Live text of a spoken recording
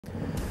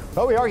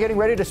Well, we are getting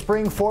ready to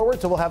spring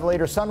forward, so we'll have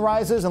later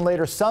sunrises and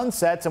later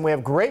sunsets, and we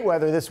have great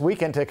weather this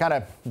weekend to kind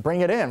of bring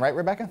it in, right,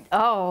 Rebecca?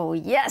 Oh,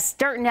 yes,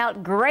 starting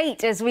out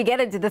great as we get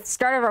into the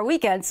start of our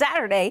weekend.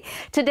 Saturday,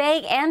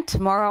 today and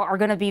tomorrow are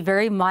going to be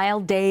very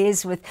mild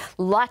days with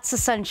lots of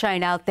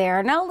sunshine out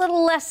there. Now, a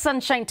little less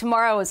sunshine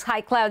tomorrow as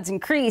high clouds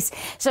increase,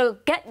 so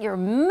get your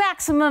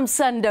maximum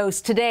sun dose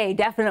today,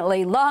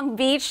 definitely. Long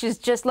Beach is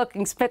just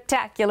looking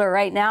spectacular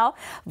right now.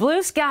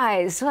 Blue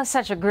skies, well,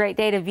 such a great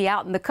day to be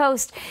out on the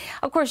coast.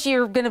 Of course,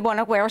 you're going to want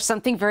to wear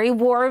something very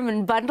warm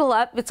and bundle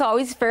up. It's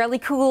always fairly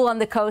cool on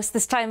the coast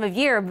this time of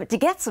year, but to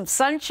get some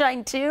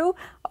sunshine too,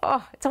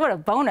 oh, it's what a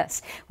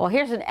bonus. Well,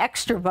 here's an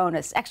extra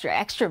bonus,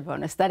 extra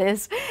bonus, that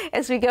is,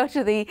 as we go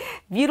to the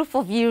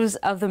beautiful views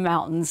of the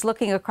mountains.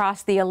 Looking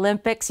across the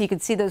Olympics, you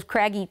can see those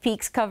craggy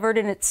peaks covered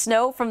in its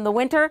snow from the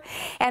winter,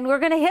 and we're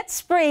going to hit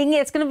spring.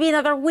 It's going to be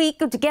another week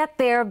to get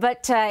there,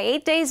 but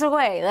 8 days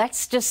away.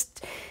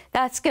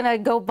 That's going to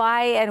go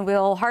by and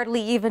we'll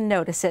hardly even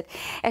notice it.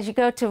 As you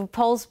go to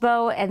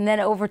Poulsbo and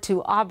then over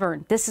to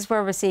Auburn, this is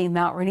where we're seeing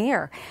Mount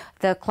Rainier.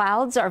 The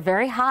clouds are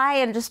very high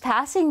and just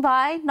passing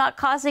by, not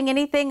causing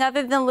anything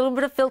other than a little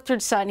bit of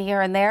filtered sun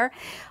here and there.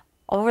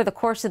 Over the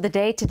course of the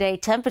day today,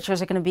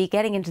 temperatures are going to be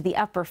getting into the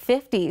upper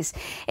 50s.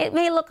 It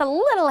may look a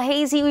little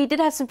hazy. We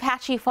did have some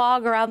patchy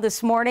fog around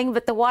this morning,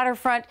 but the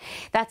waterfront,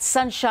 that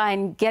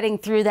sunshine getting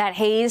through that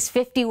haze.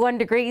 51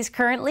 degrees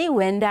currently,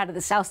 wind out of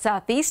the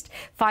south-southeast,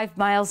 5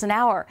 miles an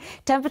hour.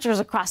 Temperatures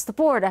across the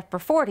board, upper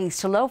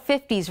 40s to low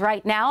 50s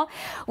right now.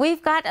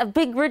 We've got a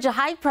big ridge of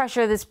high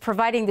pressure that's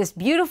providing this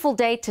beautiful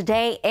day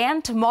today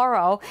and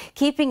tomorrow,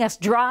 keeping us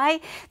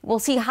dry. We'll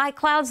see high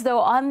clouds,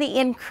 though, on the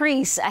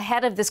increase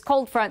ahead of this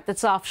cold front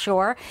that's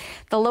offshore.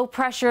 The low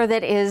pressure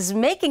that is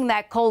making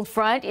that cold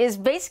front is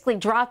basically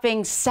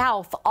dropping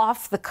south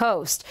off the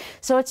coast.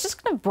 So it's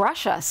just going to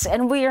brush us,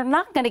 and we are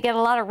not going to get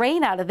a lot of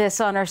rain out of this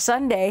on our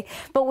Sunday,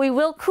 but we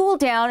will cool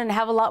down and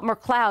have a lot more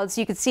clouds.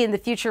 You can see in the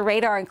future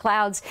radar and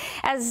clouds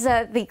as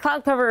the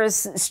cloud cover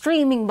is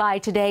streaming by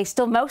today.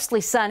 Still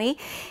mostly sunny.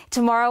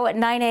 Tomorrow at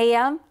 9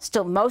 a.m.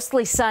 still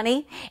mostly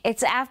sunny.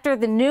 It's after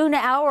the noon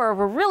hour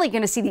we're really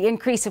going to see the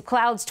increase of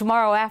clouds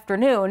tomorrow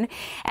afternoon,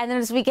 and then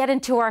as we get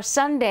into our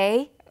Sunday,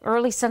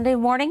 early Sunday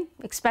morning,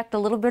 expect a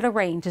little bit of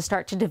rain to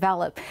start to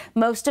develop.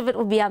 Most of it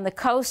will be on the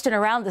coast and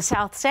around the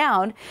South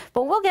Sound,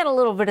 but we'll get a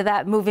little bit of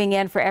that moving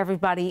in for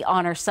everybody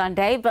on our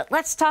Sunday. But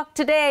let's talk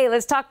today.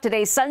 Let's talk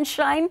today.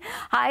 Sunshine,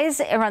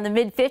 highs around the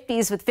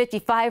mid-50s with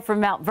 55 for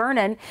Mount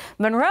Vernon.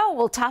 Monroe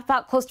will top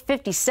out close to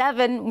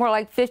 57, more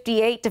like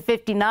 58 to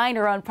 59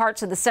 around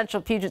parts of the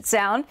central Puget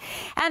Sound.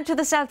 And to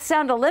the South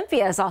Sound,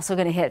 Olympia is also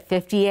going to hit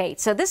 58.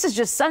 So this is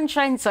just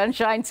sunshine,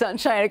 sunshine,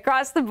 sunshine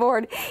across the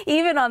board,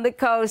 even on the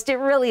coast. It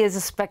really is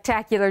a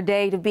spectacular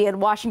day to be in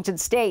Washington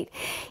State.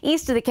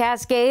 East of the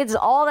Cascades,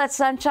 all that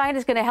sunshine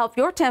is going to help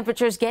your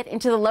temperatures get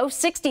into the low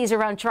 60s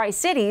around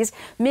Tri-Cities,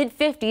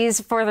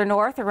 mid-50s further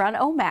north around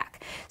Omak.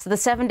 So the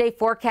 7-day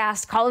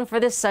forecast calling for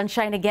this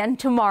sunshine again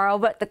tomorrow,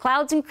 but the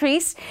clouds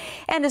increase.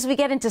 And as we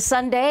get into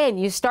Sunday and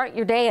you start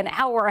your day an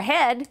hour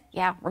ahead,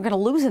 yeah, we're going to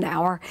lose an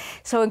hour.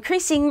 So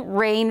increasing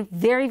rain,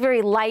 very,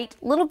 very light,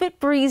 a little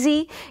bit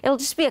breezy. It'll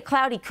just be a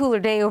cloudy,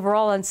 cooler day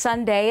overall on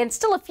Sunday, and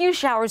still a few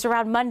showers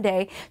around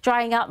Monday,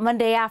 drying out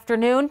Monday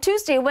afternoon.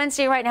 Tuesday,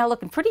 Wednesday right now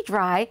looking pretty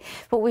dry,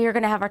 but we are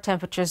going to have our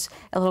temperatures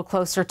a little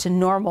closer to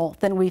normal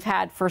than we've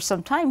had for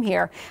some time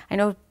here. I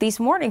know these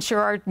mornings sure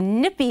are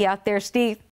nippy out there, Steve.